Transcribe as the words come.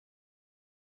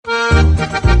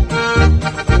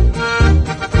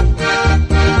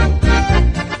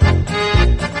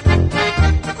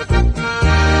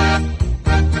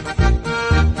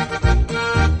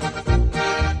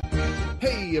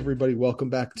everybody. Welcome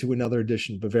back to another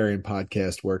edition of Bavarian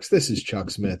Podcast Works. This is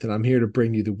Chuck Smith, and I'm here to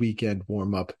bring you the weekend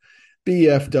warm-up,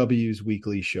 BFW's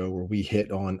weekly show where we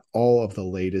hit on all of the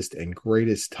latest and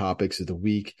greatest topics of the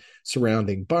week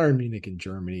surrounding Bayern Munich and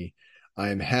Germany. I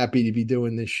am happy to be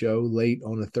doing this show late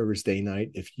on a Thursday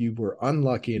night. If you were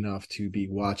unlucky enough to be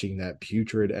watching that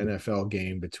putrid NFL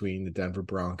game between the Denver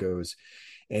Broncos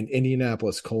and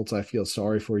Indianapolis Colts, I feel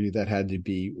sorry for you. That had to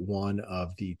be one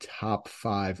of the top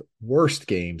 5 worst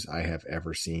games I have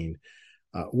ever seen.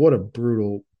 What a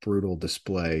brutal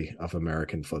display of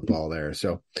American football there.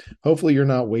 So hopefully you're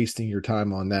not wasting your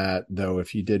time on that, though.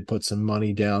 If you did put some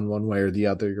money down one way or the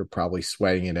other, you're probably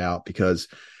sweating it out because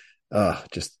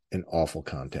just an awful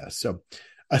contest. So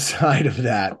aside of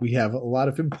that, we have a lot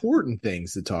of important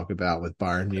things to talk about with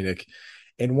Bayern Munich,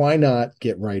 and why not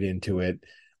get right into it?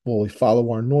 Well, we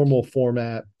follow our normal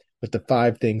format with the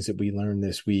 5 things that we learned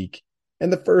this week.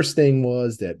 And the first thing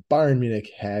was that Bayern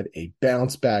Munich had a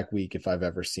bounce back week, if I've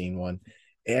ever seen one.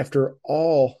 After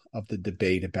all of the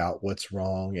debate about what's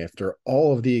wrong, after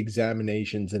all of the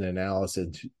examinations and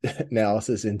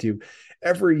analysis into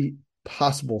every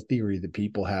possible theory that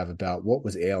people have about what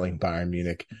was ailing Bayern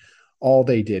Munich, all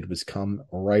they did was come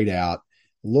right out,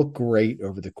 look great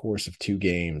over the course of 2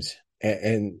 games,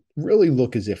 and really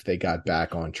look as if they got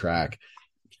back on track.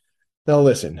 Now,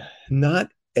 listen, not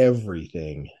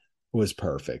everything was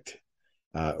perfect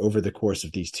over the course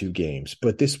of these 2 games,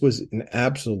 but this was an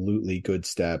absolutely good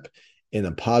step in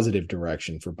a positive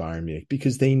direction for Bayern Munich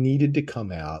because they needed to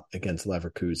come out against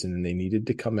Leverkusen and they needed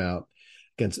to come out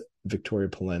against Victoria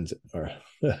Plzen, or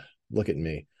look at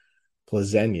me,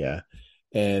 Plzenia,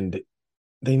 and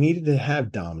they needed to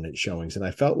have dominant showings, and I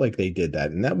felt like they did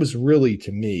that. And that was really,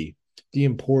 to me, the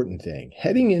important thing.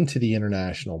 Heading into the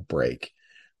international break,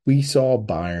 we saw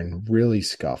Bayern really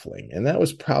scuffling, and that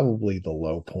was probably the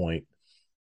low point.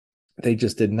 They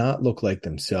just did not look like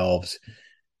themselves.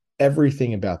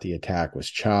 Everything about the attack was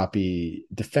choppy.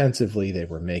 Defensively, they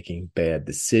were making bad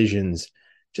decisions.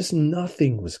 Just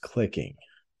nothing was clicking.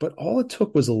 But all it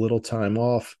took was a little time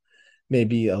off,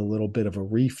 maybe a little bit of a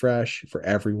refresh for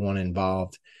everyone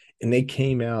involved, and they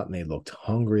came out and they looked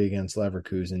hungry against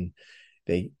Leverkusen.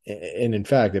 And in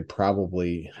fact, it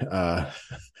probably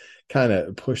kind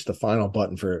of pushed the final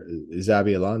button for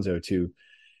Xabi Alonso to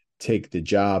take the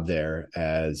job there,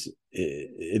 as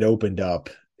it opened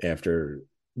up after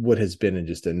what has been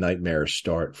just a nightmarish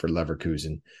start for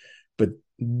Leverkusen. But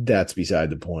that's beside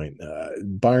the point.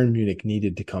 Bayern Munich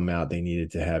needed to come out. They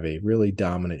needed to have a really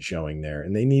dominant showing there,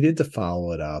 and they needed to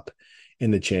follow it up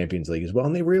in the Champions League as well,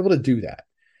 and they were able to do that.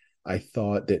 I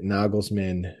thought that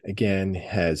Nagelsmann, again,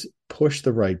 has pushed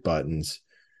the right buttons.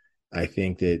 I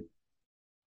think that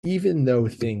even though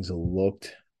things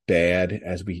looked bad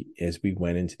as we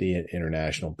went into the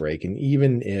international break, and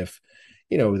even if,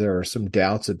 there are some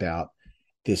doubts about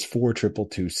this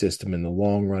 4-2-2 system in the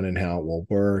long run and how it will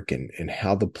work and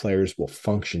how the players will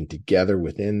function together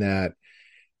within that,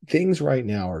 things right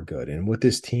now are good. And what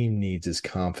this team needs is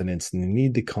confidence, and they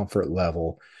need the comfort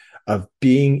level of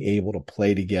being able to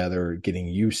play together, getting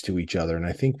used to each other. And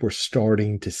I think we're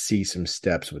starting to see some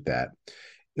steps with that.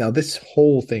 Now, this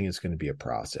whole thing is going to be a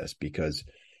process because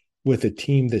with a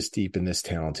team this deep and this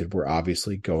talented, we're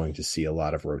obviously going to see a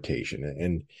lot of rotation.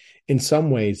 And in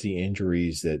some ways, the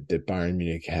injuries that Bayern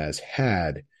Munich has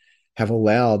had have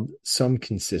allowed some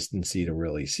consistency to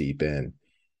really seep in.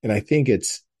 And I think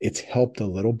it's helped a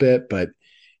little bit, but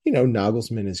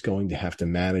Nagelsmann is going to have to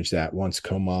manage that once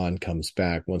Coman comes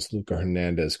back, once Luca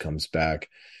Hernandez comes back,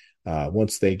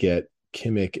 once they get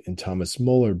Kimmich and Thomas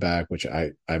Müller back, which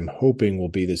I'm hoping will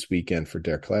be this weekend for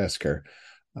Der Klassiker,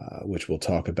 which we'll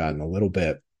talk about in a little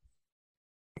bit.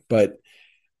 But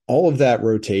all of that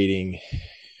rotating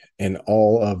and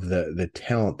all of the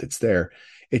talent that's there,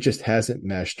 it just hasn't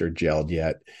meshed or gelled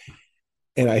yet.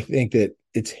 And I think that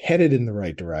it's headed in the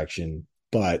right direction.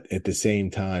 But at the same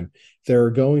time, there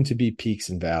are going to be peaks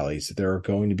and valleys. There are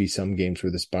going to be some games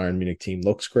where this Bayern Munich team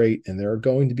looks great, and there are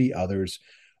going to be others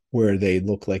where they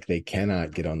look like they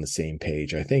cannot get on the same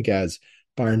page. I think as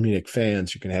Bayern Munich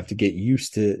fans, you're going to have to get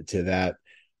used to that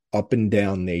up and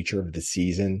down nature of the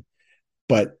season.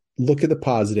 But look at the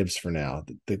positives for now.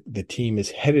 The team is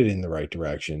headed in the right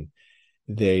direction.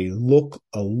 They look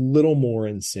a little more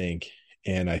in sync.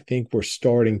 And I think we're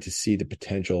starting to see the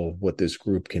potential of what this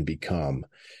group can become.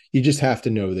 You just have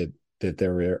to know that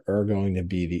there are going to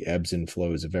be the ebbs and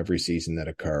flows of every season that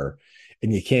occur.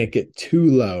 And you can't get too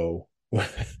low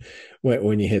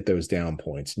when you hit those down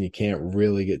points. And you can't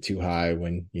really get too high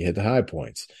when you hit the high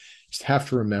points. Just have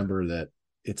to remember that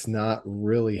it's not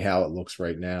really how it looks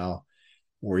right now,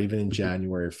 or even in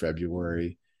January or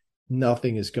February.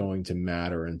 nothing is going to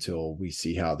matter until we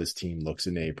see how this team looks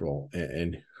in April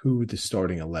and who the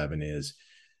starting 11 is,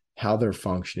 how they're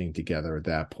functioning together at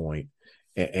that point,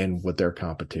 and what their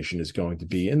competition is going to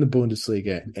be in the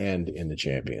Bundesliga and in the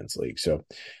Champions League. So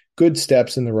good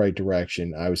steps in the right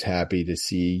direction. I was happy to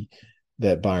see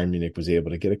that Bayern Munich was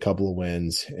able to get a couple of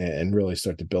wins and really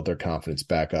start to build their confidence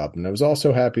back up. And I was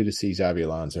also happy to see Xabi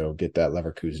Alonso get that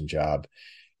Leverkusen job,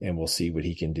 and we'll see what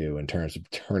he can do in terms of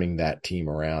turning that team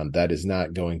around. That is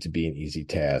not going to be an easy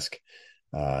task.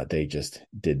 They just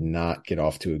did not get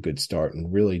off to a good start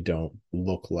and really don't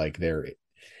look like they're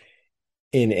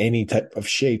in any type of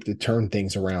shape to turn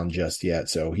things around just yet.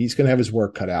 So he's going to have his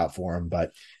work cut out for him.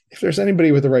 But if there's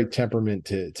anybody with the right temperament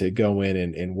to go in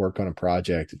and work on a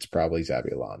project, it's probably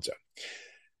Xabi Alonso.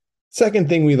 Second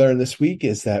thing we learned this week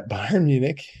is that Bayern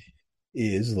Munich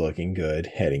is looking good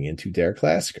heading into Der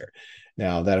Klassiker.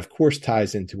 Now, that, of course,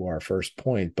 ties into our first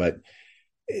point, but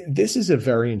this is a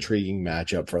very intriguing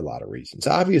matchup for a lot of reasons.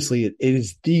 Obviously, it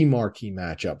is the marquee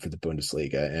matchup for the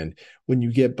Bundesliga, and when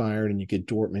you get Bayern and you get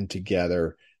Dortmund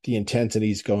together, the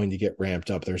intensity is going to get ramped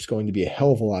up. There's going to be a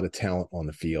hell of a lot of talent on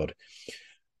the field.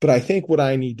 But I think what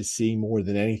I need to see more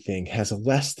than anything has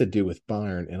less to do with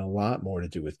Bayern and a lot more to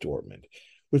do with Dortmund.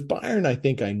 With Bayern, I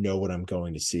think I know what I'm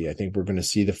going to see. I think we're going to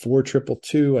see the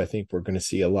 4-2-2-2. I think we're going to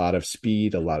see a lot of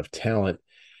speed, a lot of talent.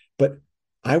 But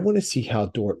I want to see how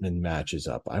Dortmund matches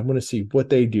up. I want to see what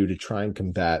they do to try and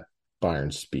combat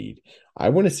Bayern's speed. I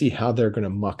want to see how they're going to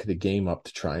muck the game up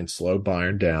to try and slow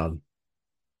Bayern down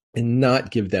and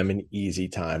not give them an easy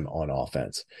time on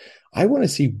offense. I want to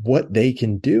see what they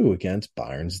can do against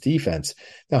Bayern's defense.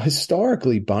 Now,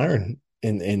 historically, Bayern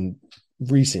in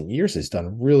recent years has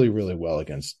done really, really well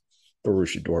against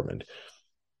Borussia Dortmund.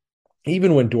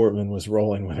 Even when Dortmund was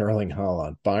rolling with Erling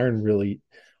Haaland, Bayern really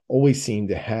always seemed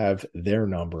to have their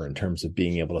number in terms of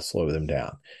being able to slow them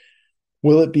down.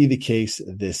 Will it be the case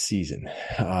this season?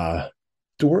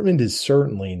 Dortmund is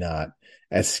certainly not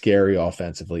as scary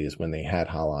offensively as when they had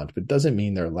Haaland, but it doesn't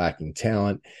mean they're lacking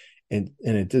talent, and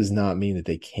it does not mean that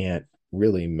they can't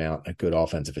really mount a good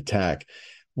offensive attack.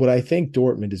 What I think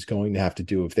Dortmund is going to have to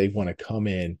do if they want to come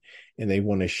in and they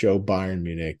want to show Bayern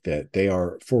Munich that they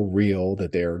are for real,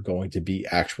 that they are going to be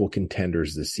actual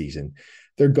contenders this season,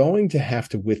 they're going to have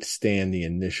to withstand the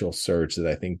initial surge that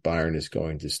I think Bayern is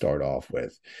going to start off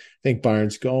with. I think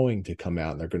Bayern's going to come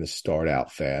out and they're going to start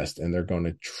out fast, and they're going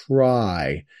to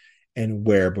try and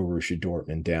wear Borussia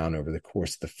Dortmund down over the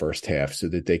course of the first half so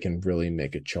that they can really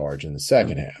make a charge in the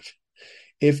second half.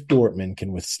 If Dortmund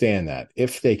can withstand that,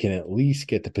 if they can at least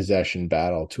get the possession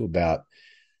battle to about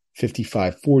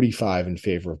 55-45 in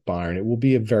favor of Bayern, it will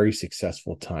be a very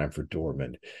successful time for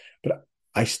Dortmund. But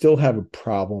I still have a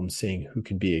problem seeing who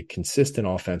can be a consistent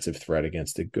offensive threat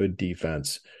against a good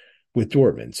defense with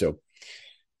Dortmund. So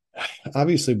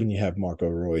obviously, when you have Marco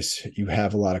Reus, you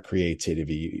have a lot of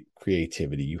creativity.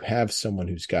 You have someone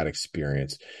who's got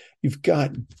experience. You've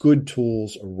got good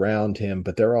tools around him,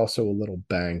 but they're also a little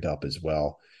banged up as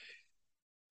well.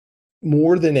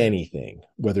 More than anything,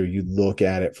 whether you look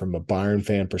at it from a Bayern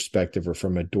fan perspective or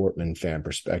from a Dortmund fan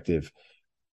perspective,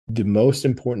 the most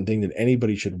important thing that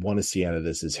anybody should want to see out of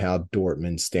this is how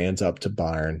Dortmund stands up to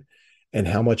Bayern and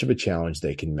how much of a challenge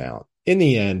they can mount. In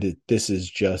the end, this is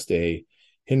just a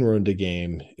Hinrunde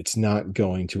game. It's not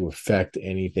going to affect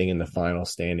anything in the final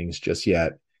standings just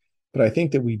yet. But I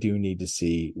think that we do need to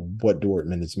see what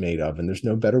Dortmund is made of, and there's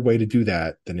no better way to do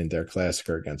that than in their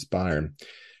Klassiker against Bayern.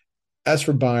 As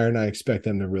for Bayern, I expect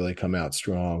them to really come out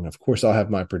strong. Of course, I'll have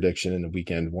my prediction in the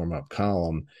weekend warm-up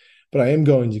column, but I am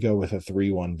going to go with a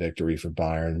 3-1 victory for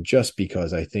Bayern just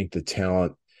because I think the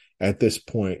talent at this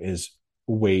point is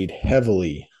weighed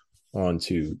heavily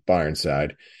onto Bayern's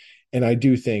side. And I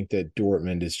do think that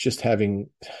Dortmund is just having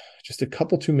just a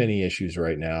couple too many issues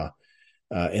right now.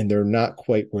 And they're not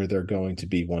quite where they're going to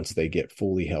be once they get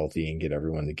fully healthy and get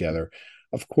everyone together.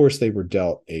 Of course, they were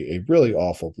dealt a really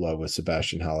awful blow with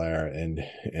Sebastian Haller and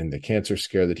the cancer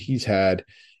scare that he's had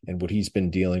and what he's been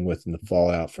dealing with and the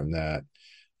fallout from that.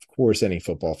 Of course, any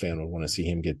football fan would want to see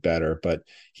him get better, but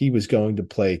he was going to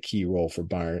play a key role for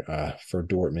Bayern, for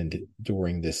Dortmund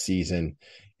during this season.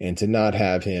 And to not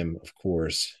have him, of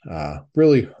course,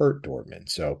 really hurt Dortmund.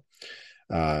 So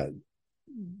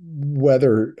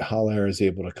whether Haller is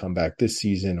able to come back this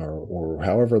season or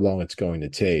however long it's going to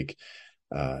take,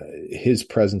 his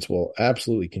presence will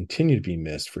absolutely continue to be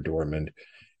missed for Dortmund.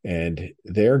 And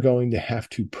they're going to have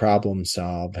to problem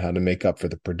solve how to make up for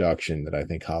the production that I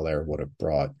think Haller would have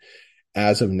brought.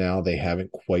 As of now, they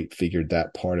haven't quite figured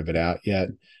that part of it out yet.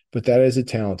 But that is a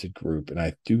talented group, and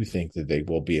I do think that they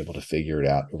will be able to figure it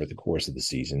out over the course of the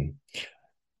season.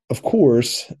 Of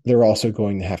course, they're also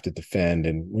going to have to defend.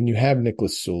 And when you have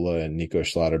Niklas Sula and Nico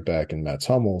Schlotterbeck and Mats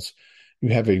Hummels, you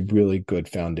have a really good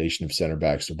foundation of center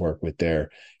backs to work with there.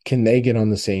 Can they get on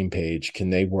the same page? Can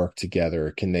they work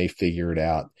together? Can they figure it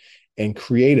out and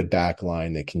create a back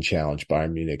line that can challenge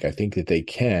Bayern Munich? I think that they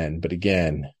can. But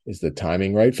again, is the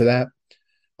timing right for that?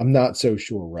 I'm not so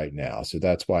sure right now. So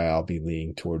that's why I'll be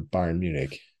leaning toward Bayern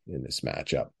Munich in this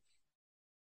matchup.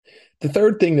 The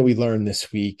third thing that we learned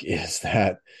this week is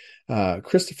that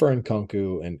Christopher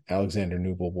Nkunku and Alexander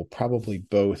Nubel will probably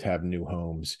both have new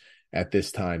homes at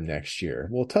this time next year.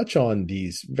 We'll touch on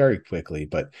these very quickly,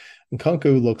 but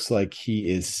Nkunku looks like he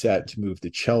is set to move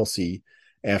to Chelsea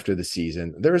after the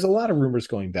season. There's a lot of rumors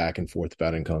going back and forth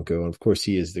about Nkunku, and of course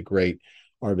he is the great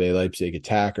RB Leipzig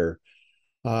attacker.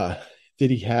 Did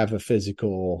he have a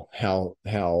physical? How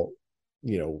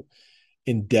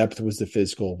in depth was the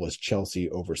physical? Was Chelsea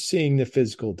overseeing the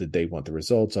physical? Did they want the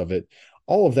results of it?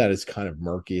 All of that is kind of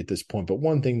murky at this point. But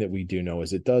one thing that we do know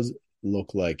is it does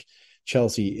look like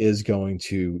Chelsea is going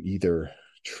to either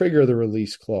trigger the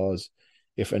release clause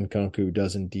if Nkunku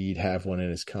does indeed have one in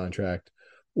his contract,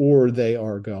 or they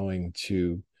are going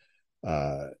to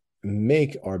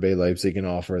make RB Leipzig an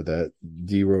offer that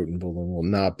Die Roten Bullen will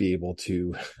not be able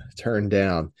to turn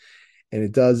down. And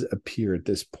it does appear at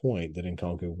this point that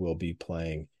Nkunku will be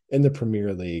playing in the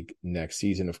Premier League next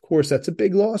season. Of course, that's a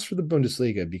big loss for the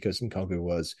Bundesliga because Nkunku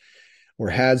was or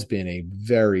has been a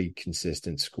very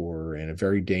consistent scorer and a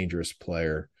very dangerous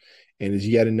player, and is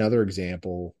yet another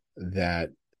example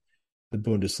that the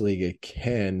Bundesliga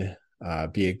can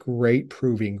be a great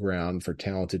proving ground for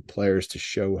talented players to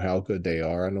show how good they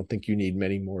are. I don't think you need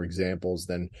many more examples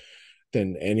than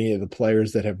any of the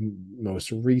players that have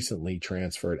most recently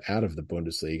transferred out of the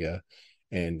Bundesliga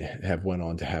and have went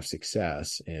on to have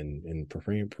success in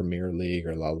Premier League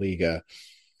or La Liga.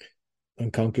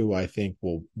 Nkunku, I think,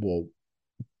 will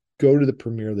go to the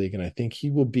Premier League, and I think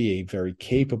he will be a very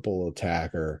capable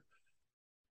attacker.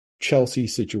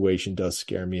 Chelsea's situation does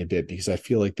scare me a bit because I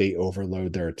feel like they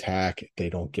overload their attack. They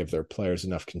don't give their players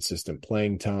enough consistent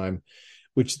playing time,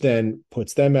 which then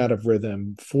puts them out of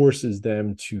rhythm, forces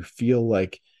them to feel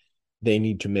like they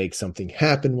need to make something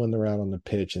happen when they're out on the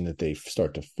pitch and that they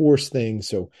start to force things.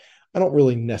 So I don't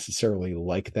really necessarily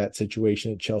like that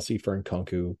situation at Chelsea for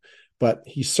Nkunku, but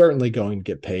he's certainly going to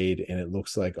get paid, and it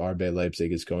looks like RB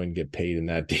Leipzig is going to get paid in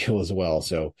that deal as well.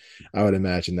 So I would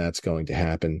imagine that's going to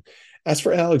happen. As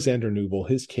for Alexander Nubel,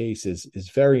 his case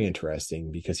is very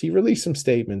interesting because he released some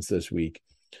statements this week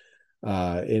in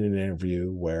an interview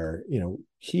where,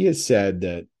 he has said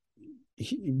that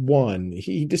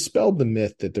he dispelled the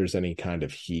myth that there's any kind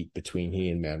of heat between he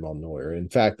and Manuel Neuer. In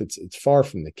fact, it's far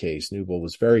from the case. Nubel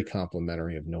was very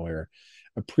complimentary of Neuer,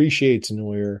 appreciates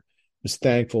Neuer, was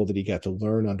thankful that he got to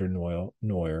learn under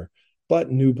Neuer, but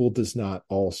Nubel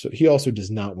also does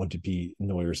not want to be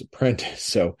Neuer's apprentice.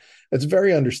 So that's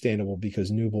very understandable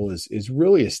because Nubel is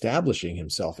really establishing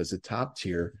himself as a top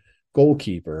tier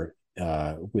goalkeeper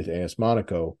with AS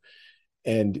Monaco.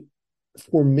 And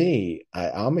for me,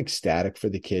 I'm ecstatic for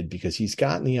the kid because he's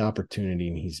gotten the opportunity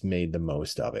and he's made the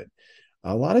most of it.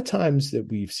 A lot of times that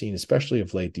we've seen, especially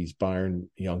of late, these Bayern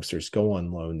youngsters go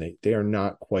on loan. They are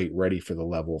not quite ready for the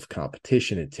level of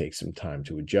competition. It takes some time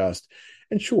to adjust.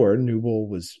 And sure, Nubel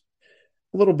was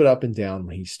a little bit up and down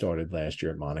when he started last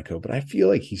year at Monaco, but I feel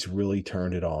like he's really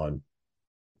turned it on.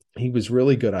 He was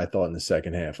really good, I thought, in the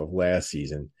second half of last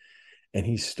season, and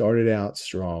he started out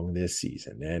strong this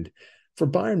season. And for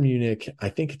Bayern Munich, I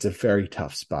think it's a very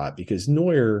tough spot because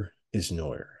Neuer is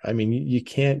Neuer. I mean, you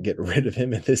can't get rid of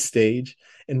him at this stage,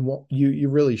 and you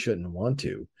really shouldn't want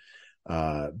to.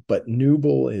 But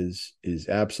Nubel is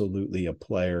absolutely a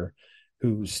player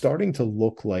who's starting to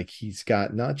look like he's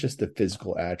got not just the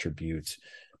physical attributes,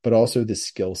 but also the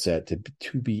skill set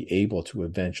to be able to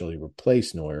eventually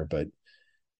replace Neuer. But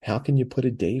how can you put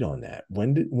a date on that?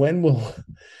 When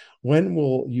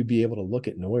will you be able to look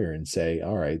at Neuer and say,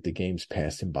 all right, the game's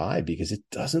passed him by? Because it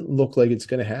doesn't look like it's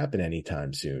going to happen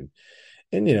anytime soon.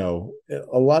 And,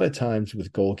 a lot of times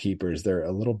with goalkeepers, they're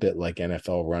a little bit like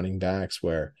NFL running backs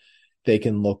where they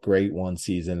can look great one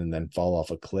season and then fall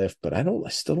off a cliff. But I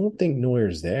still don't think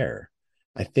Neuer's there.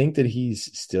 I think that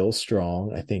he's still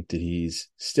strong. I think that he's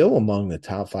still among the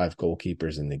top 5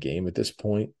 goalkeepers in the game at this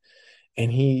point.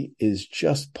 And he is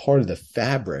just part of the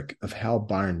fabric of how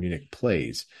Bayern Munich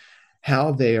plays,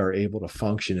 how they are able to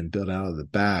function and build out of the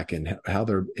back, and how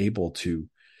they're able to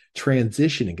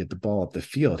transition and get the ball up the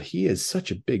field. He is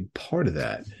such a big part of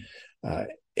that.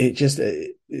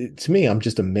 To me, I'm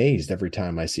just amazed every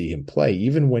time I see him play.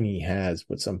 Even when he has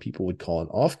what some people would call an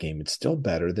off game, it's still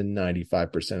better than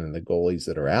 95% of the goalies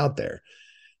that are out there.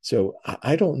 So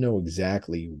I don't know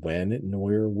exactly when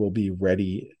Neuer will be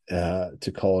ready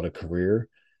to call it a career,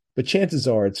 but chances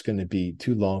are it's going to be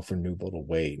too long for Nubel to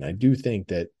wait. And I do think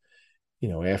that,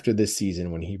 after this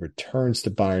season, when he returns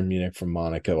to Bayern Munich from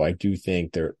Monaco, I do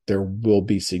think there will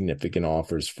be significant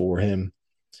offers for him.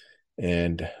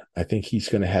 And I think he's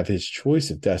going to have his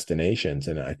choice of destinations.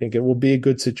 And I think it will be a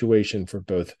good situation for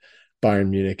both Bayern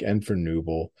Munich and for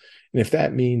Nubel. And if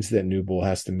that means that Nubel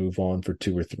has to move on for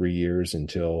 2 or 3 years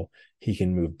until he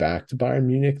can move back to Bayern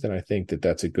Munich, then I think that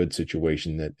that's a good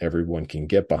situation that everyone can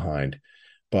get behind.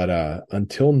 But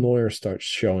until Neuer starts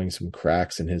showing some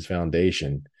cracks in his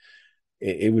foundation,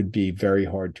 it would be very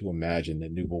hard to imagine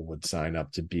that Nubel would sign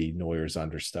up to be Neuer's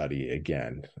understudy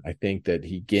again. I think that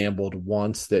he gambled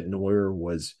once that Neuer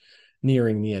was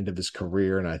nearing the end of his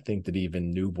career, and I think that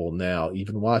even Nubel now,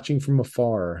 even watching from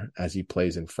afar as he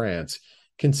plays in France,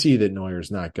 can see that Neuer's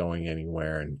not going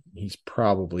anywhere, and he's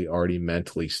probably already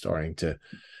mentally starting to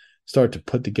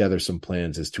put together some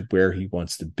plans as to where he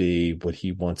wants to be, what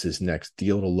he wants his next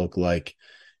deal to look like,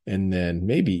 and then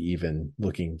maybe even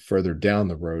looking further down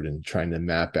the road and trying to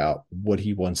map out what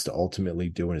he wants to ultimately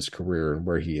do in his career and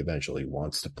where he eventually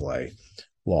wants to play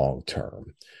long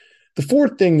term. The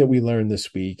fourth thing that we learned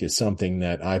this week is something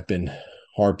that I've been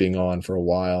harping on for a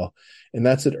while, and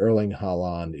that's that Erling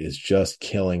Haaland is just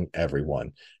killing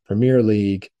everyone. Premier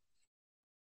League,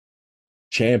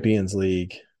 Champions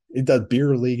League,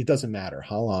 Beer League, it doesn't matter.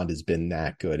 Haaland has been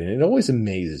that good, and it always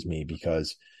amazes me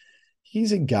because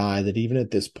he's a guy that even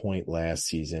at this point last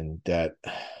season that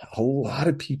a lot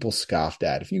of people scoffed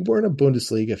at. If you weren't a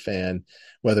Bundesliga fan,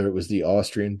 whether it was the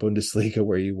Austrian Bundesliga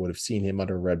where you would have seen him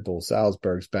under Red Bull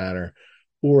Salzburg's banner,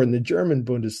 or in the German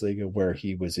Bundesliga where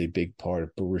he was a big part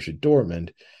of Borussia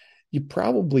Dortmund, you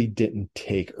probably didn't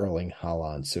take Erling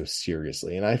Haaland so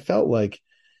seriously. And I felt like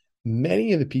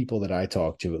many of the people that I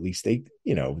talked to, at least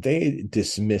they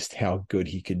dismissed how good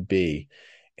he could be.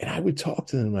 And I would talk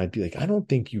to them and I'd be like, I don't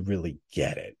think you really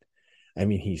get it. I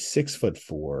mean, he's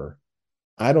 6'4".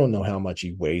 I don't know how much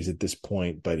he weighs at this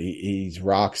point, but he's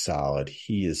rock solid.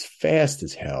 He is fast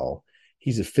as hell.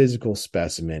 He's a physical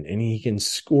specimen, and he can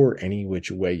score any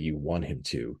which way you want him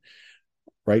to.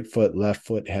 Right foot, left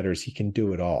foot, headers, he can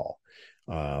do it all.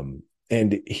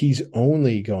 And he's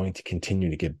only going to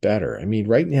continue to get better. I mean,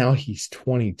 right now he's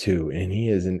 22, and he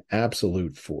is an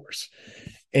absolute force.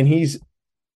 And he's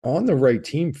on the right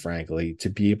team, frankly, to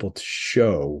be able to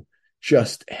show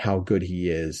just how good he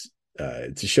is,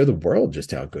 to show the world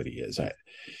just how good he is.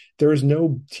 There is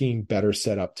no team better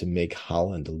set up to make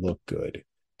Haaland look good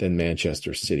than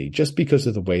Manchester City, just because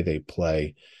of the way they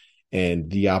play and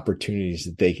the opportunities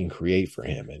that they can create for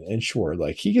him. And sure,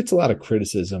 like, he gets a lot of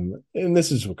criticism, and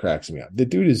this is what cracks me up. The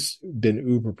dude has been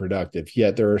uber productive,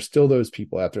 yet there are still those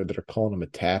people out there that are calling him a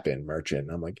tap-in merchant.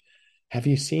 And I'm like, have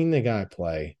you seen the guy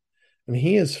play? I mean,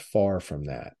 he is far from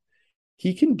that.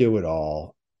 He can do it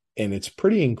all, and it's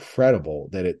pretty incredible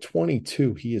that at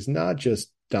 22, he is not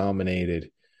just dominated,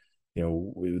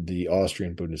 the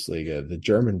Austrian Bundesliga, the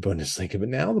German Bundesliga, but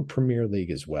now the Premier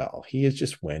League as well. He has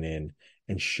just went in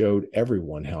and showed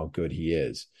everyone how good he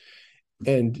is.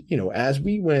 And, as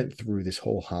we went through this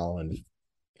whole Haaland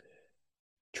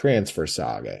transfer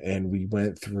saga, and we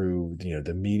went through,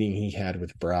 the meeting he had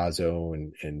with Brazo,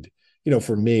 and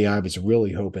for me, I was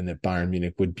really hoping that Bayern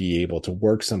Munich would be able to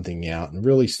work something out and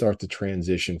really start the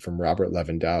transition from Robert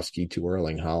Lewandowski to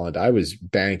Erling Haaland. I was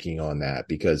banking on that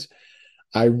because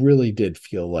I really did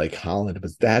feel like Haaland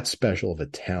was that special of a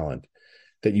talent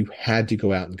that you had to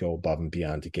go out and go above and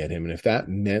beyond to get him. And if that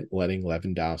meant letting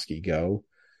Lewandowski go,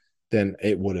 then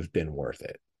it would have been worth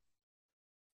it.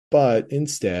 But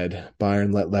instead,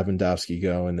 Bayern let Lewandowski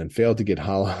go and then failed to get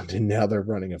Haaland, and now they're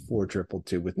running a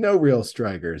 4-2-2 with no real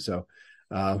striker. So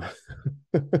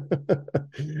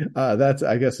that's,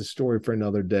 I guess, a story for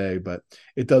another day. But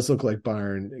it does look like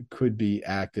Bayern could be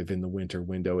active in the winter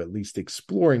window, at least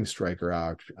exploring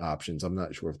striker options. I'm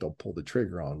not sure if they'll pull the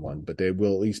trigger on one, but they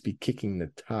will at least be kicking the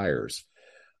tires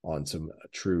on some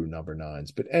true number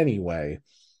nines. But anyway,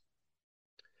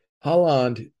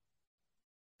 Haaland,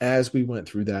 as we went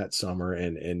through that summer,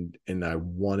 and I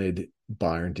wanted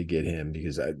Bayern to get him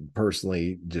because I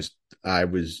personally I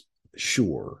was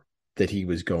sure that he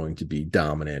was going to be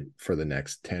dominant for the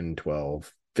next 10,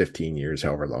 12, 15 years,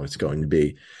 however long it's going to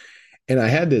be. And I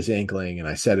had this inkling, and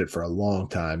I said it for a long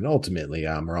time, and ultimately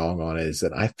I'm wrong on it, is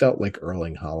that I felt like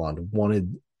Erling Haaland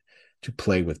wanted to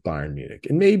play with Bayern Munich.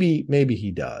 And maybe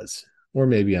he does, or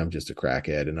maybe I'm just a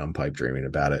crackhead and I'm pipe dreaming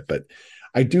about it. But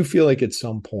I do feel like at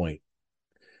some point,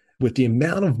 with the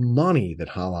amount of money that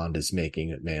Haaland is making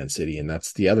at Man City, and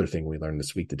that's the other thing we learned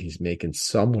this week, that he's making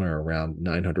somewhere around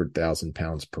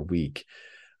 £900,000 per week.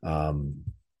 Um,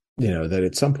 that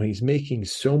at some point he's making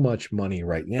so much money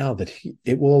right now that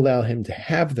it will allow him to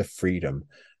have the freedom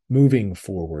moving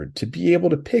forward to be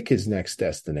able to pick his next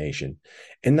destination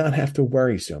and not have to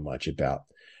worry so much about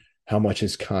how much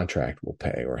his contract will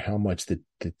pay or how much the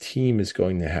team is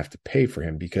going to have to pay for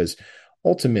him, because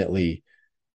ultimately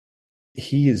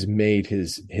he has made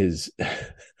his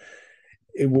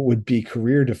it would be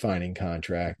career defining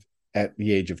contract at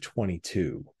the age of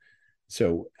 22.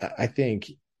 So I think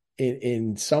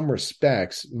in some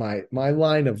respects, my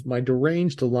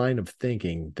deranged line of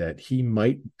thinking that he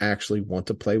might actually want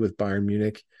to play with Bayern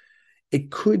Munich, it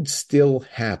could still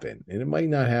happen. And it might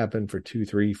not happen for 2,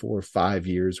 3, 4, 5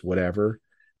 years, whatever.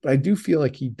 But I do feel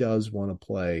like he does want to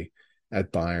play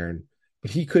at Bayern.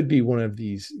 But he could be one of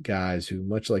these guys who,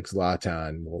 much like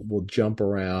Zlatan, will jump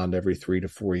around every 3 to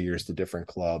 4 years to different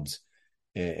clubs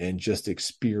and just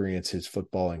experience his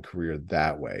footballing career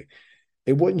that way.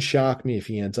 It wouldn't shock me if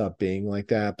he ends up being like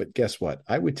that, but guess what?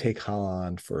 I would take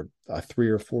Haaland for a 3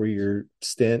 or 4 year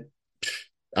stint.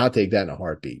 I'll take that in a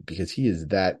heartbeat because he is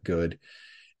that good.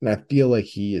 And I feel like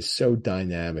he is so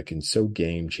dynamic and so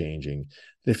game changing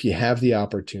that if you have the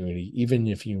opportunity, even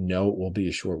if you know it will be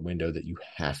a short window, that you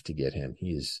have to get him.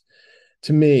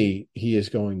 To me, he is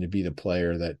going to be the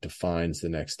player that defines the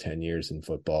next 10 years in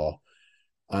football.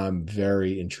 I'm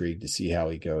very intrigued to see how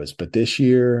he goes. But this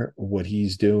year, what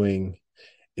he's doing,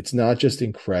 it's not just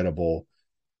incredible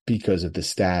because of the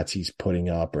stats he's putting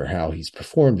up or how he's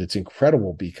performed. It's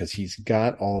incredible because he's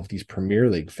got all of these Premier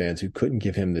League fans who couldn't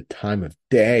give him the time of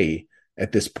day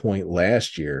at this point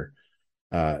last year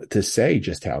to say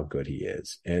just how good he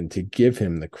is and to give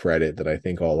him the credit that I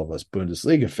think all of us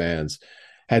Bundesliga fans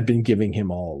had been giving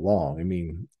him all along. I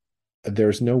mean,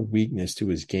 there's no weakness to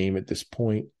his game at this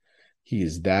point. He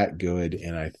is that good,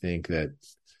 and I think that,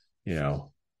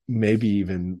 maybe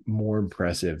even more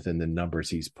impressive than the numbers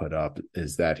he's put up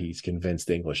is that he's convinced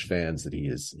English fans that he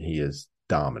is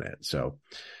dominant. So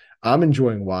I'm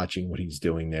enjoying watching what he's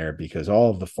doing there because all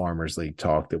of the Farmers League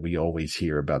talk that we always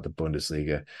hear about the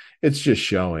Bundesliga, it's just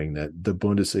showing that the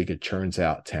Bundesliga churns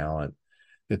out talent,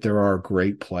 that there are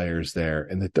great players there,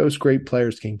 and that those great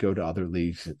players can go to other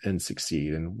leagues and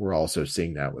succeed. And we're also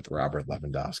seeing that with Robert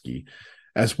Lewandowski,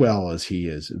 as well as he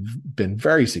has been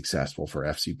very successful for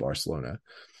FC Barcelona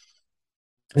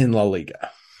in La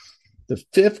Liga. The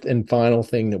fifth and final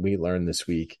thing that we learned this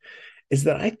week is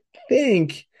that I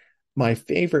think my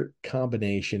favorite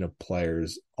combination of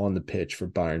players on the pitch for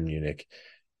Bayern Munich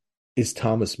is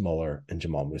Thomas Müller and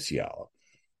Jamal Musiala.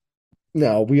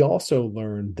 Now, we also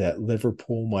learned that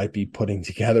Liverpool might be putting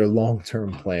together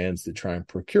long-term plans to try and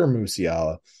procure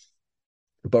Musiala,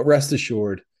 but rest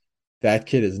assured, that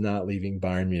kid is not leaving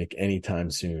Bayern Munich anytime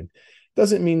soon.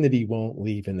 Doesn't mean that he won't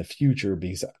leave in the future,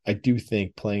 because I do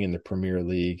think playing in the Premier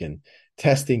League and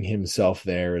testing himself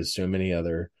there, as so many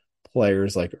other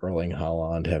players like Erling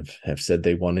Haaland have said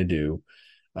they want to do,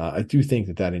 I do think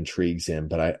that intrigues him.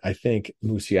 But I think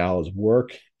Musiala's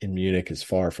work in Munich is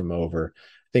far from over.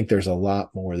 I think there's a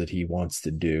lot more that he wants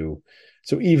to do.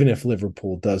 So even if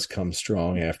Liverpool does come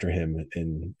strong after him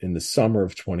in the summer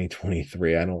of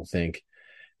 2023, I don't think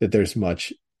that there's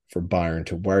much for Bayern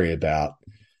to worry about.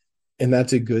 And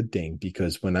that's a good thing,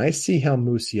 because when I see how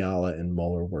Musiala and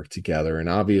Müller work together, and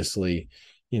obviously,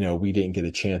 we didn't get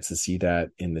a chance to see that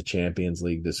in the Champions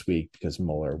League this week because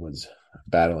Müller was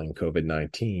battling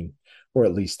COVID-19, or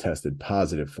at least tested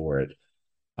positive for it.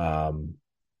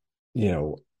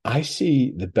 I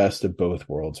see the best of both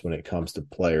worlds when it comes to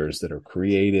players that are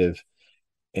creative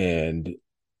and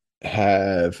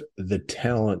have the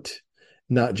talent,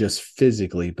 not just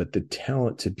physically, but the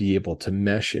talent to be able to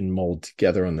mesh and mold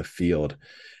together on the field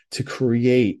to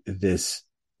create this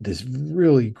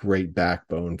really great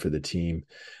backbone for the team.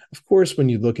 Of course, when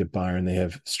you look at Bayern, they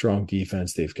have strong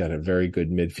defense. They've got a very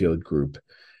good midfield group.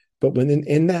 But when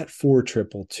in that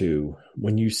 4-2-2,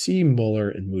 when you see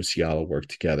Müller and Musiala work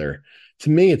together, to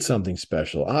me, it's something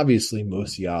special. Obviously,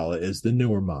 Musiala is the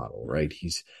newer model, right?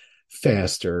 He's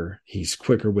faster. He's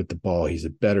quicker with the ball. He's a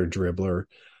better dribbler.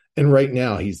 And right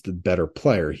now, he's the better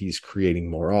player. He's creating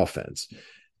more offense.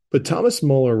 But Thomas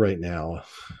Müller right now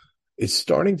is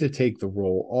starting to take the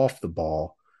role off the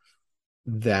ball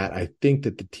that I think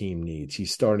that the team needs.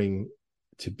 He's starting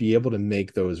to be able to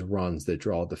make those runs that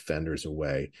draw defenders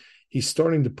away. He's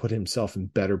starting to put himself in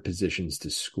better positions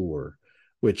to score,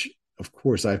 which, of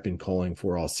course, I've been calling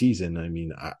for all season. I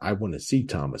mean, I want to see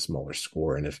Thomas Müller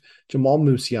score. And if Jamal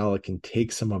Musiala can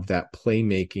take some of that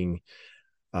playmaking,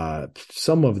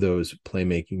 some of those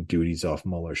playmaking duties off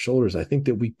Muller's shoulders, I think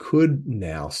that we could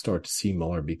now start to see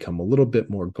Müller become a little bit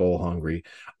more goal hungry,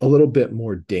 a little bit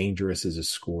more dangerous as a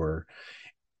scorer.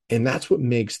 And that's what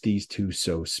makes these two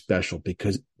so special,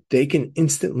 because they can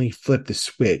instantly flip the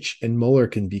switch, and Müller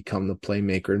can become the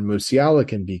playmaker and Musiala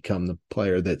can become the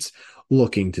player that's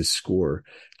looking to score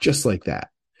just like that.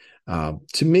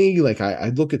 To me, like I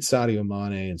look at Sadio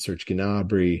Mane and Serge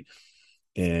Gnabry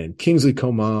and Kingsley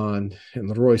Coman and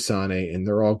Leroy Sané, and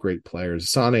they're all great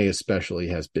players. Sané especially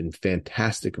has been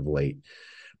fantastic of late.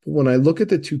 But when I look at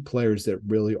the two players that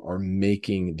really are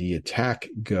making the attack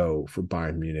go for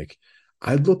Bayern Munich,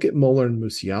 I look at Müller and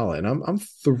Musiala, and I'm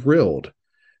thrilled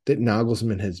that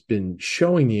Nagelsmann has been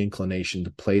showing the inclination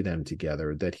to play them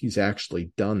together, that he's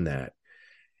actually done that.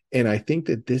 And I think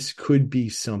that this could be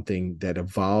something that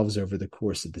evolves over the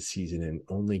course of the season and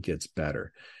only gets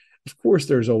better. Of course,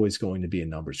 there's always going to be a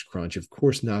numbers crunch. Of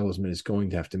course, Nagelsmann is going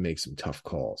to have to make some tough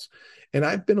calls. And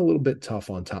I've been a little bit tough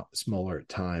on Thomas Müller at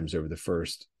times over the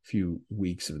first few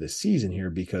weeks of the season here,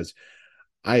 because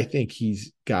I think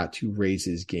he's got to raise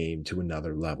his game to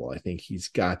another level. I think he's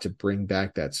got to bring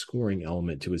back that scoring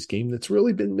element to his game that's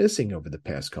really been missing over the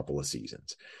past couple of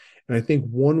seasons. And I think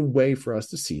one way for us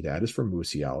to see that is for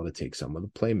Musiala to take some of the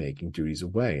playmaking duties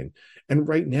away. And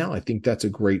right now, I think that's a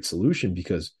great solution,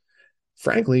 because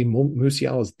frankly,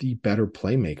 Musiala is the better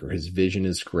playmaker. His vision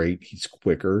is great. He's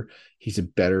quicker. He's a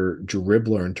better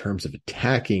dribbler in terms of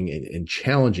attacking and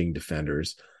challenging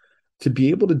defenders. To be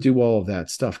able to do all of that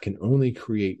stuff can only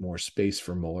create more space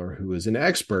for Müller, who is an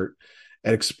expert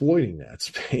at exploiting that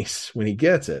space when he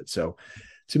gets it. So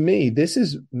to me, this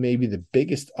is maybe the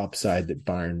biggest upside that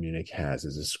Bayern Munich has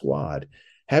as a squad.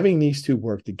 Having these two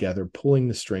work together, pulling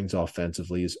the strings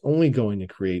offensively, is only going to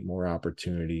create more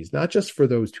opportunities, not just for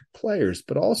those two players,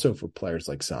 but also for players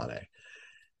like Sané.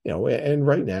 And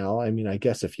right now, I mean, I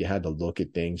guess if you had to look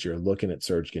at things, you're looking at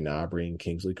Serge Gnabry and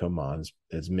Kingsley Coman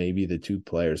as maybe the two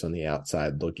players on the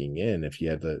outside looking in, if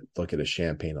you had to look at a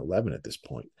Champagne 11 at this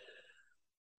point.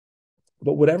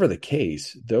 But whatever the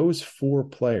case, those four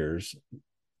players,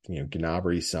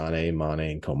 Gnabry, Sané, Mane,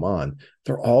 and Coman,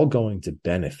 they're all going to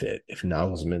benefit if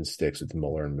Nagelsmann sticks with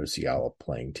Müller and Musiala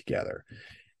playing together.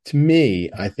 To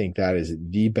me, I think that is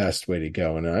the best way to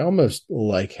go. And I almost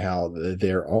like how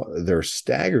they're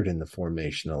staggered in the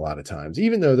formation a lot of times,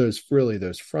 even though those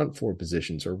front four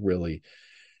positions are really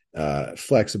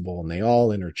flexible and they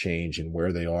all interchange in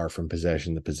where they are from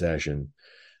possession to possession.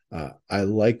 I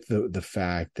like the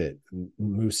fact that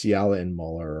Musiala and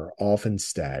Müller are often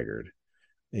staggered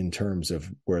in terms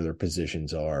of where their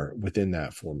positions are within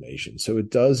that formation. So it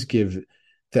does give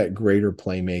that greater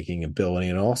playmaking ability,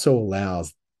 and also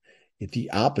allows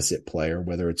the opposite player,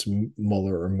 whether it's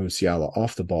Müller or Musiala,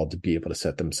 off the ball to be able to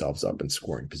set themselves up in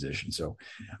scoring position. So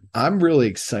I'm really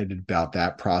excited about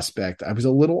that prospect. I was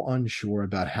a little unsure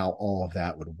about how all of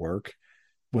that would work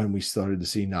when we started to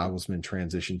see Nagelsmann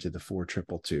transition to the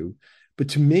 4-2-2. But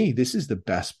to me, this is the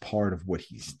best part of what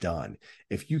he's done.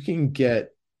 If you can get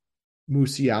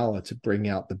Musiala to bring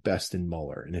out the best in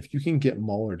Müller, and if you can get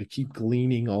Müller to keep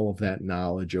gleaning all of that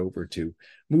knowledge over to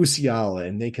Musiala,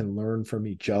 and they can learn from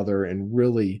each other and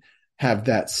really have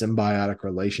that symbiotic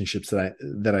relationships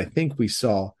that I think we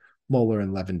saw Müller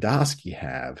and Lewandowski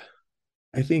have,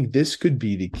 I think this could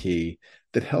be the key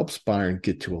that helps Bayern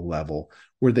get to a level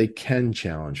where they can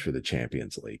challenge for the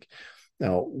Champions League.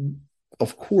 Now,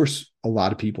 of course, a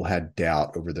lot of people had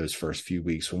doubt over those first few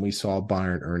weeks when we saw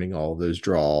Bayern earning all of those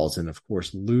draws and, of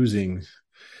course, losing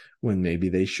when maybe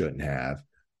they shouldn't have.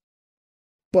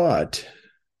 But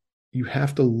you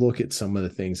have to look at some of the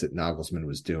things that Nagelsmann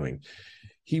was doing.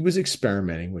 He was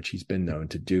experimenting, which he's been known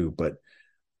to do, but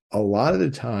a lot of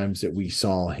the times that we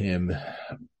saw him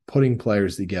putting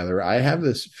players together, I have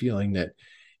this feeling that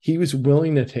he was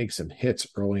willing to take some hits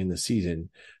early in the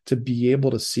season to be able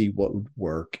to see what would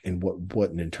work and what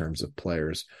wouldn't in terms of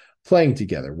players playing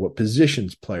together, what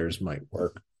positions players might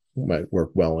work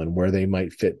well in, where they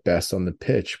might fit best on the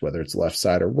pitch, whether it's left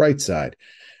side or right side,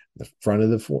 the front of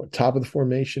the top of the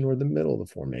formation or the middle of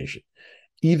the formation.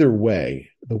 Either way,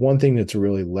 the one thing that's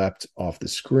really leapt off the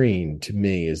screen to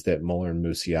me is that Müller and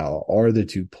Musiala are the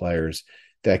two players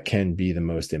that can be the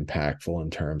most impactful in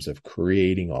terms of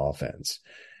creating offense.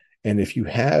 And if you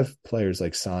have players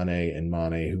like Sané and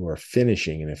Mane who are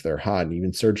finishing, and if they're hot, and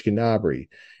even Serge Gnabry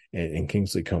and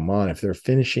Kingsley Coman, if they're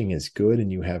finishing as good,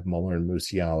 and you have Müller and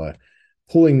Musiala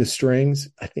pulling the strings,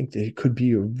 I think that it could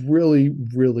be a really,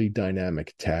 really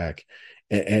dynamic attack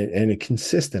and a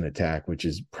consistent attack, which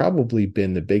has probably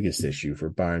been the biggest issue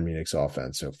for Bayern Munich's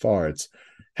offense so far. It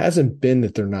hasn't been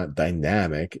that they're not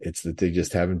dynamic, it's that they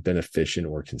just haven't been efficient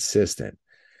or consistent.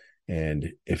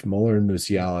 And if Müller and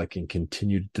Musiala can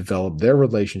continue to develop their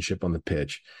relationship on the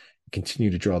pitch,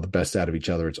 continue to draw the best out of each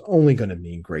other, it's only going to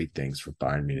mean great things for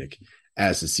Bayern Munich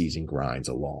as the season grinds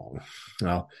along.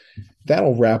 Now,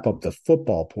 that'll wrap up the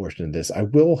football portion of this. I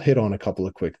will hit on a couple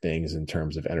of quick things in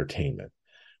terms of entertainment.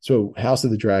 So House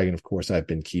of the Dragon, of course, I've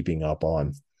been keeping up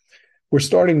on. We're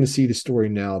starting to see the story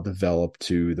now develop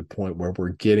to the point where we're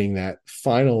getting that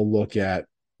final look at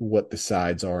what the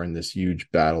sides are in this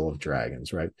huge battle of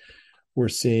dragons, right? We're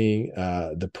seeing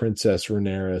the Princess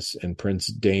Rhaenyra and Prince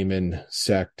Daemon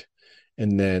sect,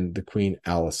 and then the Queen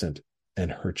Alicent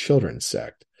and her children's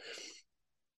sect.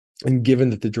 And given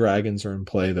that the dragons are in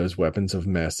play, those weapons of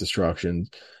mass destruction,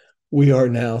 we are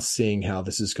now seeing how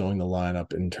this is going to line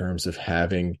up in terms of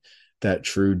having that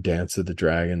true Dance of the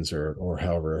Dragons, or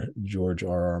however George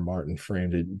R.R. Martin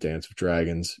framed it, Dance of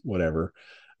Dragons, whatever.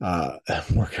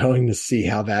 We're going to see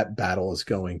how that battle is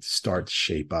going to start to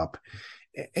shape up.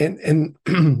 And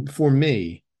for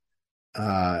me,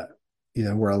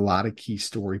 were a lot of key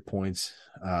story points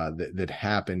that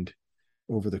happened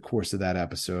over the course of that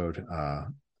episode.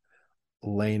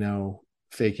 Leno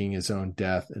faking his own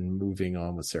death and moving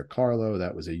on with Ser Carlo.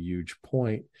 That was a huge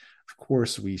point. Of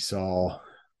course, we saw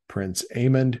Prince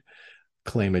Aemond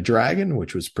claim a dragon,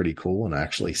 which was pretty cool and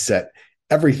actually set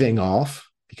everything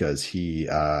off because he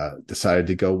decided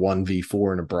to go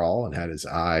 1v4 in a brawl and had his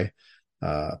eye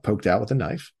poked out with a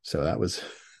knife. So that was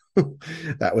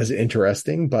that was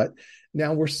interesting. But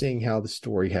now we're seeing how the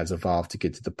story has evolved to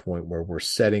get to the point where we're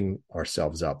setting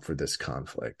ourselves up for this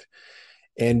conflict.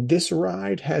 And this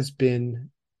ride has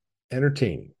been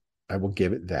entertaining. I will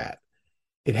give it that.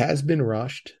 It has been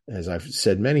rushed, as I've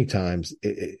said many times.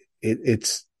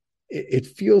 It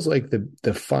feels like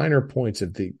the finer points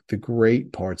of the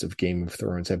great parts of Game of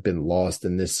Thrones have been lost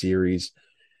in this series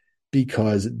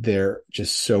because they're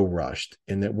just so rushed,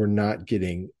 and that we're not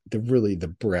getting the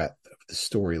breadth of the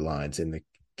storylines and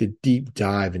the deep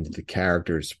dive into the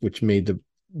characters, which made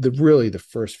the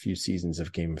first few seasons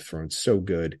of Game of Thrones so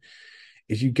good.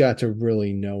 Is you got to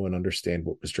really know and understand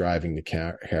what was driving the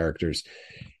characters.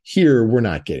 Here, we're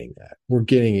not getting that. We're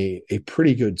getting a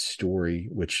pretty good story,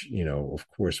 which, of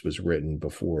course, was written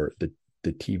before the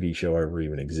TV show ever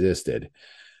even existed.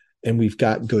 And we've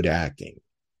got good acting,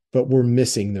 but we're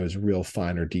missing those real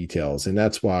finer details. And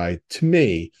that's why, to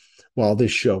me, while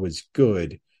this show is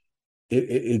good,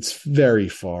 it's very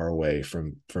far away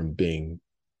from being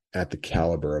at the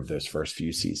caliber of those first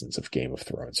few seasons of Game of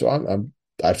Thrones. So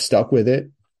I've stuck with it.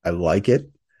 I like it.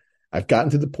 I've gotten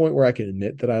to the point where I can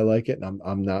admit that I like it, and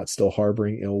I'm not still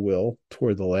harboring ill will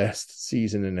toward the last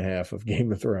season and a half of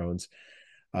Game of Thrones.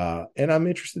 And I'm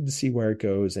interested to see where it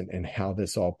goes and how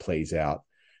this all plays out.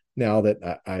 Now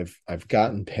that I've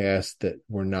gotten past that,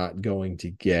 we're not going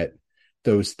to get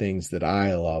those things that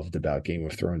I loved about Game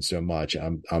of Thrones so much.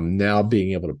 I'm now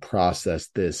being able to process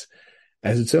this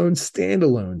as its own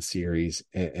standalone series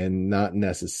and not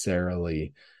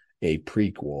necessarily a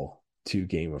prequel to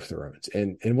Game of Thrones.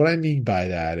 And what I mean by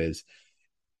that is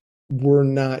we're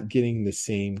not getting the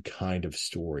same kind of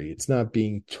story. It's not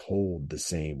being told the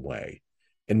same way.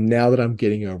 And now that I'm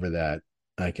getting over that,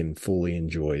 I can fully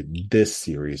enjoy this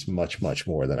series much, much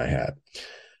more than I had.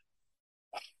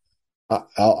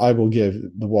 I will give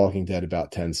The Walking Dead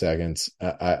about 10 seconds.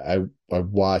 I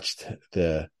watched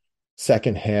the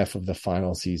second half of the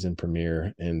final season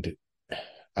premiere, and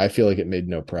I feel like it made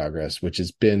no progress, which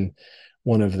has been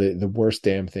one of the worst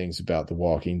damn things about The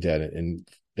Walking Dead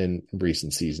in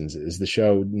recent seasons. Is the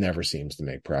show never seems to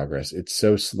make progress. It's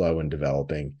so slow in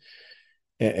developing.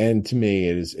 And to me,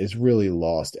 it's really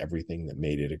lost everything that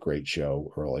made it a great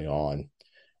show early on.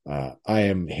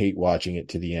 I hate watching it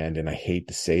to the end, and I hate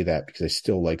to say that because I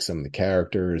still like some of the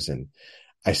characters, and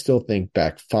I still think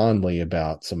back fondly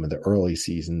about some of the early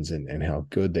seasons and how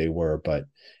good they were, but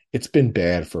it's been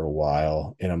bad for a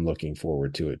while, and I'm looking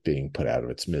forward to it being put out of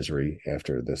its misery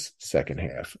after this second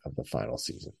half of the final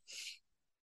season.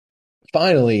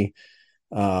 Finally,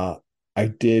 I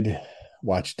did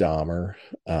watch Dahmer,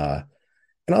 and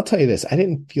I'll tell you this, I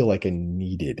didn't feel like I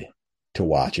needed to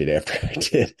watch it after I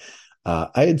did.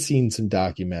 I had seen some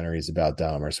documentaries about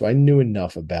Dahmer, so I knew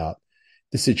enough about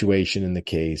the situation in the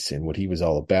case and what he was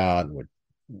all about and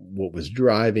what was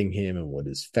driving him and what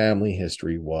his family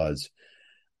history was.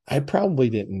 I probably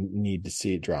didn't need to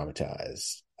see it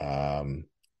dramatized. And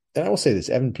I will say this,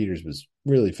 Evan Peters was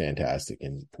really fantastic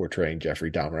in portraying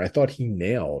Jeffrey Dahmer. I thought he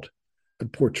nailed the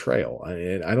portrayal,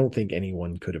 and I don't think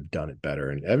anyone could have done it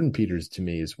better. And Evan Peters, to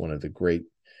me, is one of the great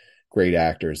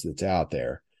actors that's out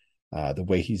there. The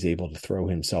way he's able to throw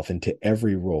himself into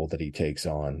every role that he takes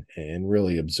on and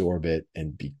really absorb it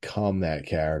and become that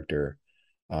character.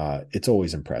 It's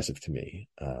always impressive to me.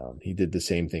 He did the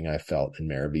same thing I felt in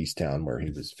Mare of Easttown, where he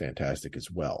was fantastic as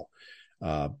well.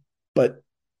 But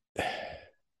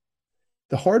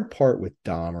the hard part with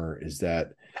Dahmer is that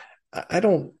I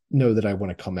don't know that I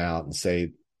want to come out and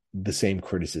say the same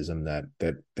criticism that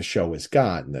the show has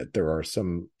gotten, that there are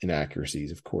some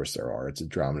inaccuracies. Of course there are. It's a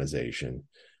dramatization.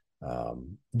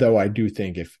 Though I do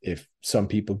think if some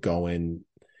people go in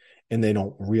and they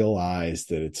don't realize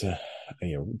that it's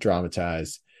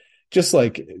dramatized, just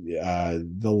like the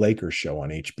Lakers show on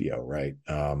HBO, right?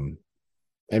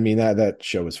 I mean, that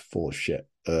show is full of shit.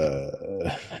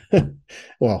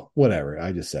 Well, whatever.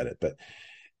 I just said it, but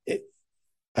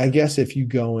I guess if you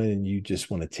go in and you just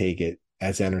want to take it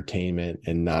as entertainment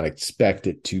and not expect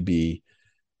it to be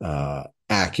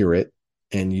accurate,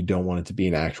 and you don't want it to be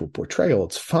an actual portrayal,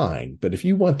 it's fine. But if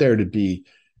you want there to be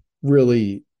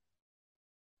really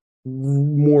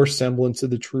more semblance of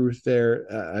the truth there,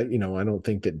 I don't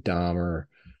think that Dahmer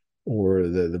or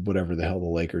the whatever the hell the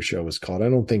Lakers show was called, I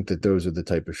don't think that those are the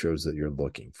type of shows that you're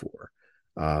looking for.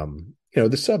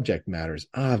 The subject matter is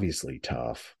obviously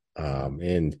tough.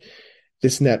 And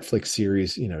this Netflix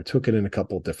series, took it in a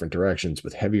couple of different directions,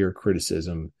 with heavier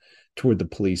criticism toward the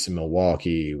police in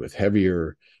Milwaukee, with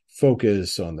heavier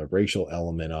focus on the racial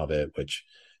element of it, which,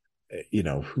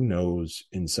 who knows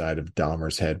inside of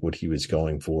Dahmer's head what he was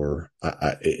going for.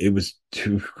 It was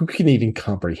who can even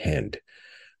comprehend?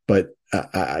 But,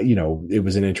 it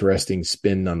was an interesting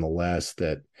spin nonetheless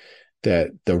that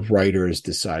the writers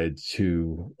decided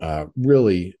to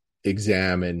really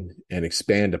examine and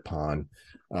expand upon,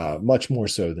 much more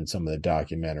so than some of the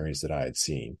documentaries that I had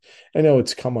seen. I know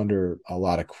it's come under a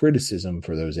lot of criticism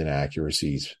for those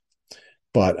inaccuracies,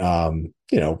 but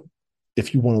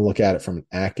if you want to look at it from an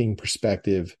acting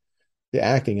perspective, the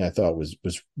acting I thought was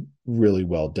really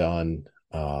well done.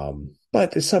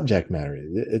 But the subject matter,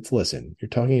 listen, you're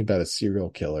talking about a serial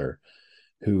killer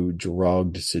who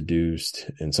drugged, seduced,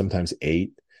 and sometimes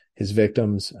ate his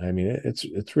victims. I mean,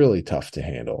 it's really tough to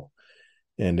handle.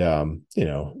 And,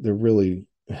 there really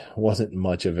wasn't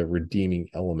much of a redeeming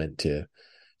element to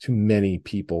many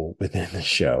people within the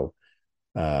show.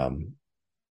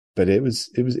 But it was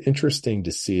interesting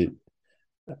to see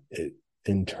it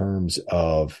in terms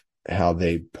of how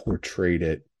they portrayed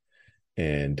it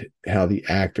and how the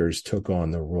actors took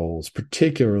on the roles,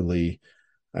 particularly,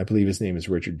 I believe his name is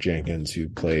Richard Jenkins, who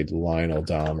played Lionel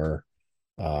Dahmer.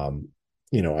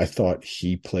 I thought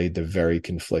he played the very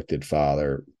conflicted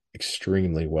father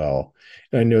extremely well.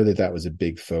 And I know that was a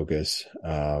big focus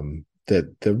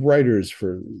that the writers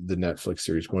for the Netflix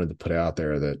series wanted to put out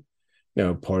there, that,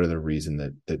 part of the reason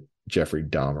that Jeffrey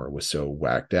Dahmer was so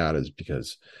whacked out is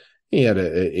because he had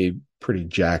a pretty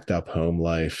jacked up home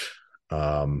life.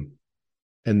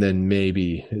 And then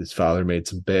maybe his father made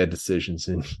some bad decisions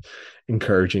in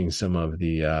encouraging some of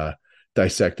the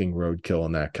dissecting roadkill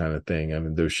and that kind of thing. I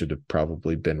mean, those should have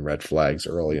probably been red flags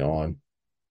early on,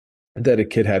 that a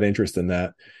kid had interest in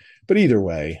that. But either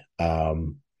way, I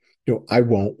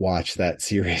won't watch that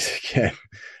series again.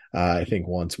 I think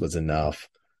once was enough.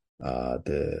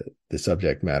 The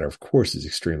subject matter, of course, is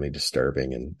extremely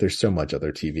disturbing, and there's so much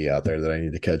other TV out there that I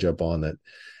need to catch up on that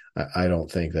I don't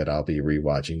think that I'll be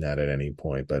rewatching that at any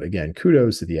point. But again,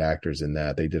 kudos to the actors in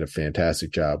that. They did a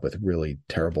fantastic job with really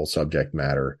terrible subject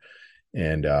matter.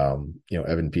 And,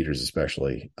 Evan Peters,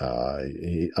 especially,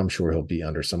 I'm sure he'll be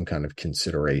under some kind of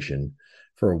consideration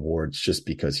for awards just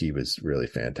because he was really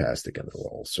fantastic in the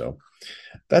role. So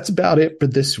that's about it for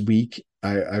this week.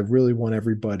 I really want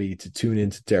everybody to tune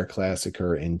into Der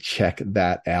Klassiker and check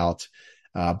that out.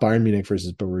 Bayern Munich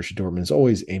versus Borussia Dortmund is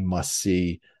always a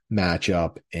must-see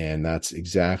matchup, and that's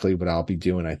exactly what I'll be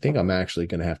doing. I think I'm actually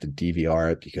going to have to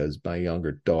DVR it because my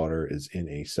younger daughter is in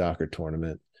a soccer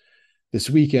tournament this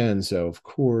weekend. So, of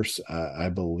course, I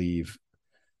believe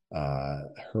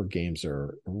her games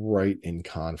are right in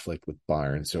conflict with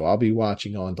Bayern. So I'll be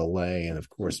watching on delay and, of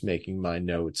course, making my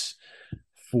notes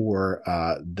for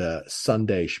the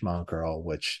Sunday Schmankerl,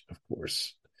 which, of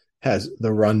course, has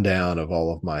the rundown of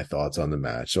all of my thoughts on the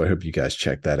match. So I hope you guys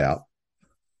check that out.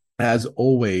 As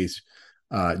always,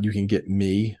 you can get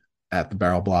me at the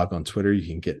Barrel Blog on Twitter. You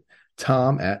can get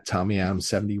Tom at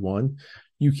TommyAdams71.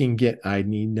 You can get I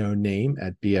Need No Name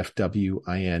at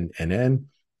BFWINNN.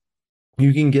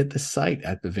 You can get the site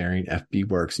at Bavarian FB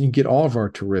Works. And you can get all of our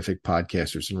terrific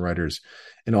podcasters and writers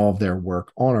and all of their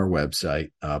work on our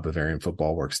website,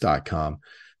 BavarianFootballWorks.com.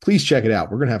 Please check it out.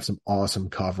 We're going to have some awesome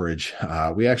coverage.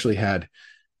 We actually had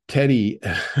Teddy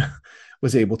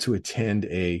was able to attend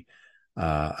a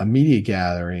media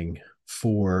gathering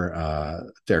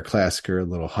for their Klassiker,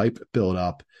 little hype build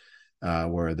up,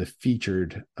 where the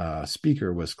featured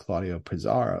speaker was Claudio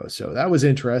Pizarro. So that was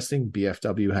interesting.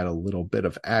 BFW had a little bit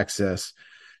of access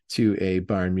to a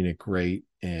Bayern Munich great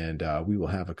And we will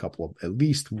have a couple of, at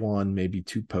least one, maybe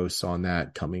two posts on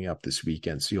that coming up this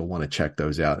weekend. So you'll want to check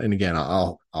those out. And again,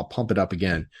 I'll pump it up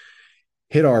again.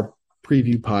 Hit our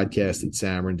preview podcast that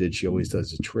Samron did. She always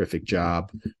does a terrific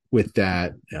job with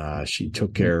that. She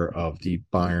took care of the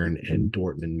Bayern and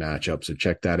Dortmund matchup. So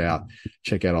check that out.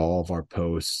 Check out all of our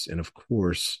posts. And of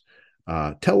course,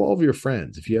 tell all of your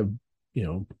friends. If you have,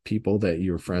 people that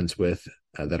you're friends with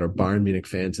that are Bayern Munich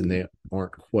fans and they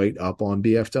aren't quite up on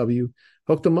BFW,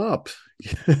 hook them up.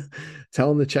 Tell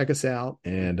them to check us out.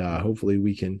 And hopefully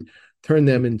we can turn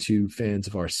them into fans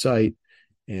of our site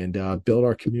and build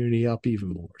our community up even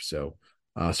more. So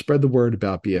spread the word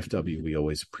about BFW. We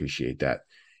always appreciate that.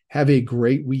 Have a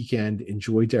great weekend.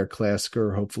 Enjoy Der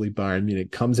Klassiker. Hopefully Bayern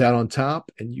Munich comes out on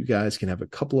top and you guys can have a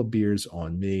couple of beers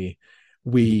on me.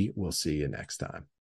 We will see you next time.